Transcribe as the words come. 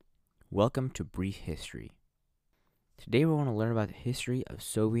Welcome to Brief History. Today we're going to learn about the history of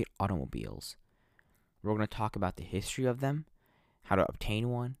Soviet automobiles. We're going to talk about the history of them, how to obtain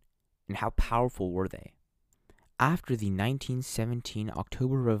one, and how powerful were they. After the 1917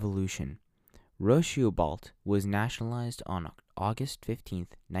 October Revolution, Roshio-Balt was nationalized on August 15,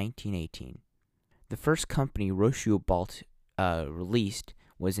 1918. The first company Roshio-Balt released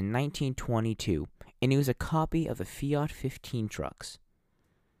was in 1922, and it was a copy of the Fiat 15 trucks.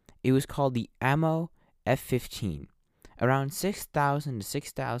 It was called the Ammo F-15. Around 6,000 to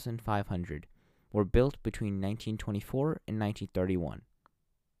 6,500 were built between 1924 and 1931.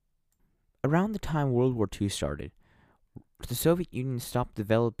 Around the time World War II started, the Soviet Union stopped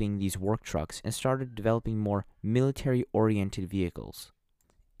developing these work trucks and started developing more military-oriented vehicles.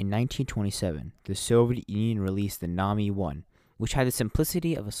 In 1927, the Soviet Union released the Nami-1, which had the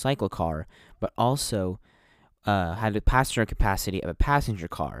simplicity of a cycle car, but also had the passenger capacity of a passenger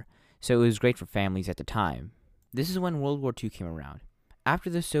car, so it was great for families at the time. This is when World War II came around. After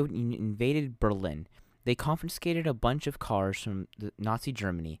the Soviet Union invaded Berlin, they confiscated a bunch of cars from Nazi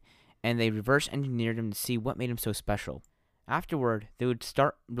Germany, and they reverse engineered them to see what made them so special. Afterward, they would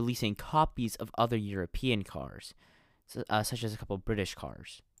start releasing copies of other European cars, such as a couple of British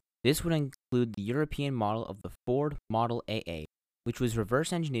cars. This would include the European model of the Ford Model AA, which was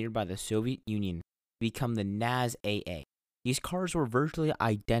reverse engineered by the Soviet Union to become the NAZ AA. These cars were virtually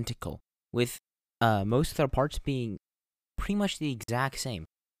identical, with most of their parts being pretty much the exact same.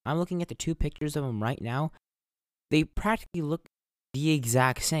 I'm looking at the two pictures of them right now. They practically look the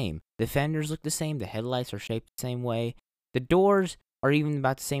exact same. The fenders look the same, the headlights are shaped the same way, the doors are even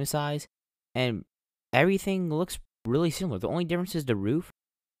about the same size, and everything looks really similar. The only difference is the roof,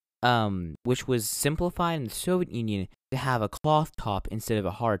 which was simplified in the Soviet Union to have a cloth top instead of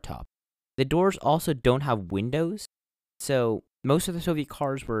a hard top. The doors also don't have windows, so most of the Soviet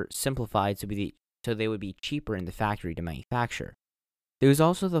cars were simplified so they would be cheaper in the factory to manufacture. There was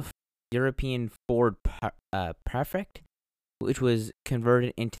also the European Ford Prefect, which was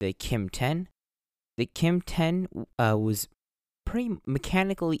converted into the Kim 10. The Kim 10 was pretty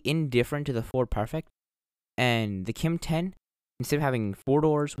mechanically indifferent to the Ford Prefect, and the Kim 10, instead of having 4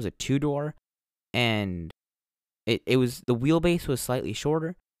 doors, was a 2-door, and it was the wheelbase was slightly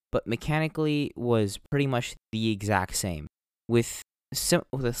shorter, but mechanically was pretty much the exact same, with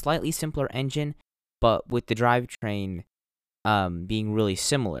a slightly simpler engine, but with the drivetrain being really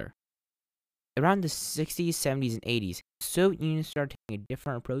similar. Around the 60s, 70s, and 80s, the Soviet Union started taking a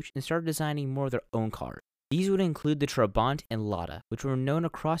different approach and started designing more of their own cars. These would include the Trabant and Lada, which were known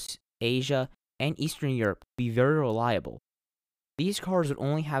across Asia and Eastern Europe to be very reliable. These cars would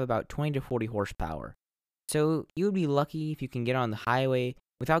only have about 20 to 40 horsepower, so you would be lucky if you can get on the highway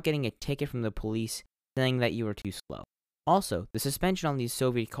without getting a ticket from the police saying that you were too slow. Also, the suspension on these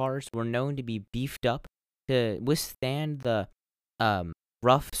Soviet cars were known to be beefed up to withstand the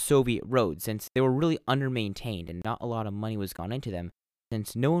rough Soviet roads, since they were really under-maintained and not a lot of money was gone into them,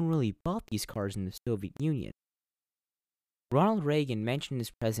 since no one really bought these cars in the Soviet Union. Ronald Reagan mentioned in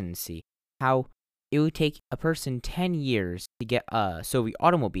his presidency how it would take a person 10 years to get a Soviet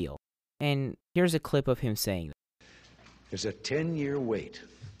automobile, and here's a clip of him saying that. There's a 10-year wait,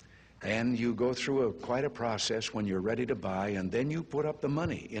 and you go through quite a process when you're ready to buy, and then you put up the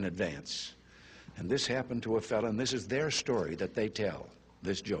money in advance. And this happened to a fellow, and this is their story that they tell,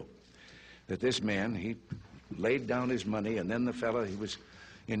 this joke, that this man, he laid down his money, and then the fellow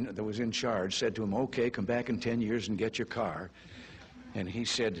that was in charge said to him, okay, come back in 10 years and get your car. And he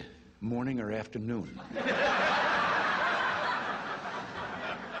said, morning or afternoon?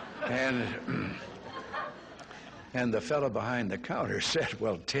 And the fellow behind the counter said,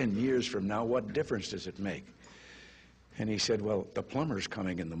 well, 10 years from now, what difference does it make? And he said, well, the plumber's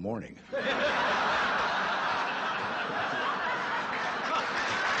coming in the morning.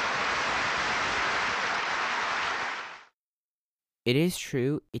 It is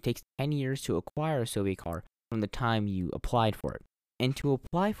true, it takes 10 years to acquire a Soviet car from the time you applied for it. And to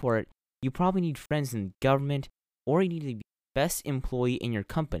apply for it, you probably need friends in the government, or you need to be the best employee in your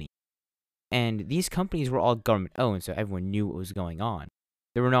company. And these companies were all government owned, so everyone knew what was going on.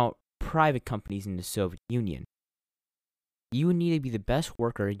 There were no private companies in the Soviet Union. You would need to be the best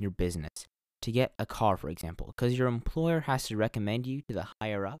worker in your business to get a car, for example, because your employer has to recommend you to the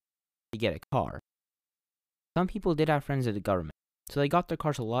higher up to get a car. Some people did have friends at the government, so they got their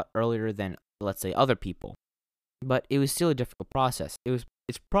cars a lot earlier than, let's say, other people. But it was still a difficult process. It's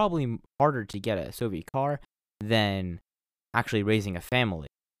probably harder to get a Soviet car than actually raising a family.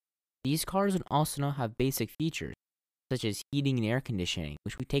 These cars would also not have basic features, such as heating and air conditioning,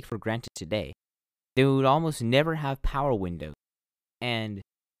 which we take for granted today. They would almost never have power windows, and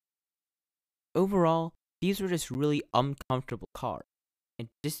Overall, these were just really uncomfortable cars, and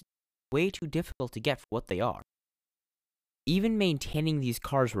just way too difficult to get for what they are. Even maintaining these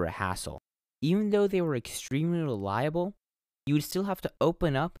cars were a hassle. Even though they were extremely reliable, you would still have to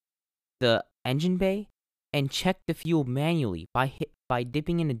open up the engine bay and check the fuel manually by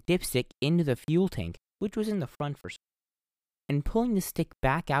dipping in a dipstick into the fuel tank, which was in the front for some, and pulling the stick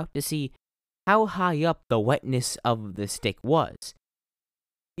back out to see how high up the wetness of the stick was.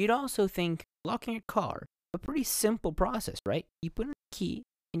 You'd also think locking your car, a pretty simple process, right? You put in a key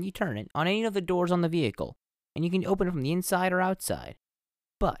and you turn it on any of the doors on the vehicle, and you can open it from the inside or outside.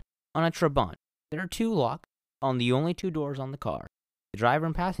 But on a Trabant, there are two locks on the only two doors on the car, the driver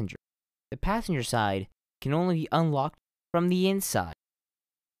and passenger. The passenger side can only be unlocked from the inside,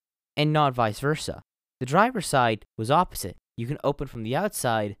 and not vice versa. The driver's side was opposite. You can open from the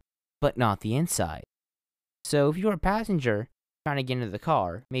outside, but not the inside. So if you're a passenger trying to get into the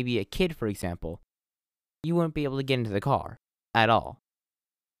car, maybe a kid for example, you wouldn't be able to get into the car at all.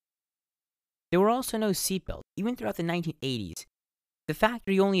 There were also no seatbelts, even throughout the 1980s. The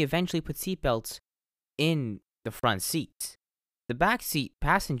factory only eventually put seatbelts in the front seats. The back seat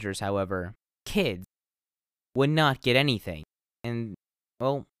passengers, however, kids, would not get anything. And,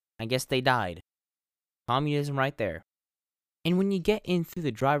 well, I guess they died. Communism right there. And when you get in through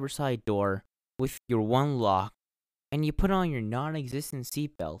the driver's side door with your one lock, and you put on your non-existent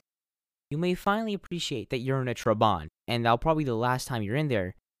seatbelt, you may finally appreciate that you're in a Trabant, and that'll probably be the last time you're in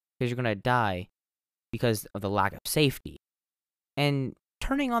there, because you're gonna die because of the lack of safety. And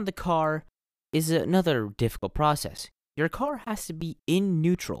turning on the car is another difficult process. Your car has to be in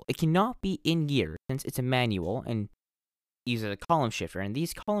neutral. It cannot be in gear, since it's a manual and uses a column shifter, and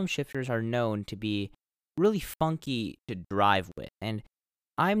these column shifters are known to be really funky to drive with. And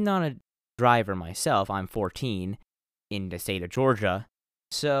I'm not a driver myself. I'm 14 in the state of Georgia,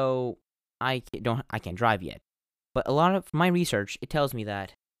 so I can't drive yet. But a lot of my research, it tells me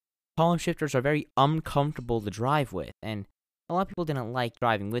that column shifters are very uncomfortable to drive with, and a lot of people didn't like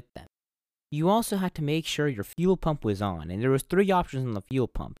driving with them. You also had to make sure your fuel pump was on, and there was 3 options on the fuel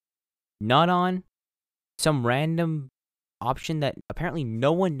pump. Not on, some random option that apparently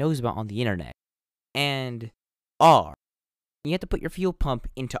no one knows about on the internet, and R. You have to put your fuel pump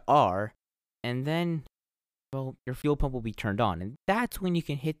into R, and then, well, your fuel pump will be turned on, and that's when you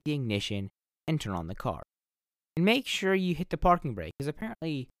can hit the ignition and turn on the car. And make sure you hit the parking brake, because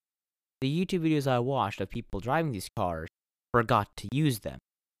apparently the YouTube videos I watched of people driving these cars forgot to use them.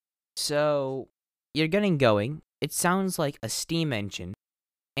 So, you're getting going. It sounds like a steam engine,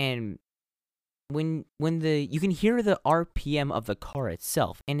 and when you can hear the RPM of the car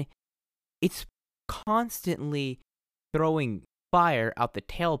itself, and it's constantly throwing fire out the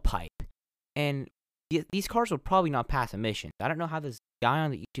tailpipe, and these cars will probably not pass emissions. I don't know how this guy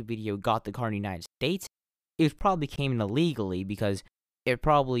on the YouTube video got the car in the United States. It probably came in illegally because it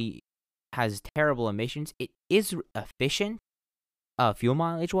probably has terrible emissions. It is efficient, fuel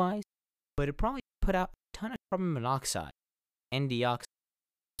mileage wise, but it probably put out a ton of carbon monoxide and dioxide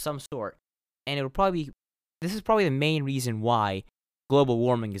of some sort, and this is probably the main reason why global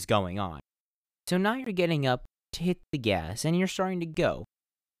warming is going on. So now you're getting up to hit the gas and you're starting to go,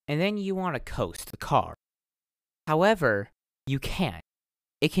 and then you want to coast the car. However, you can't.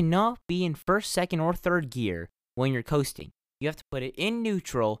 It cannot be in first, second, or third gear when you're coasting. You have to put it in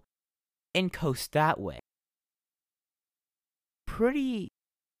neutral and coast that way. Pretty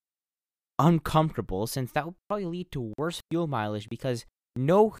uncomfortable, since that would probably lead to worse fuel mileage because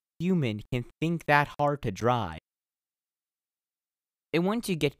no human can think that hard to drive. And once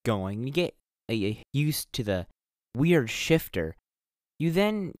you get going, you get used to the weird shifter, you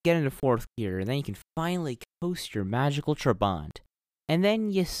then get into fourth gear, and then you can finally coast your magical Trabant. And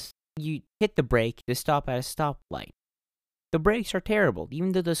then you hit the brake to stop at a stoplight. The brakes are terrible.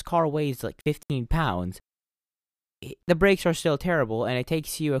 Even though this car weighs like 15 pounds, the brakes are still terrible, and it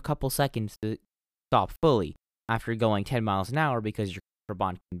takes you a couple seconds to stop fully after going 10 miles an hour because your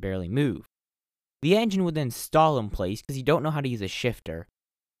Trabant can barely move. The engine would then stall in place because you don't know how to use a shifter,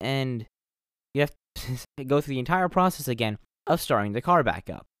 and you have to go through the entire process again of starting the car back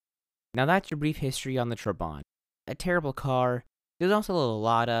up. Now that's your brief history on the Trabant. A terrible car. There's also the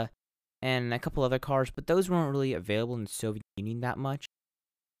Lada and a couple other cars, but those weren't really available in the Soviet Union that much.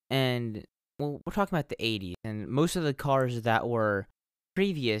 And, well, we're talking about the 80s, and most of the cars that were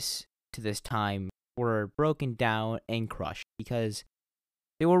previous to this time were broken down and crushed because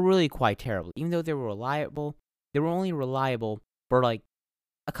they were really quite terrible. Even though they were reliable, they were only reliable for like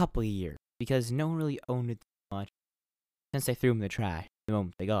a couple of years because no one really owned it much since they threw them in the trash the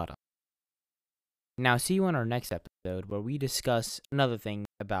moment they got them. Now, see you on our next episode where we discuss another thing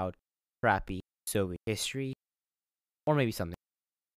about crappy Soviet history, or maybe something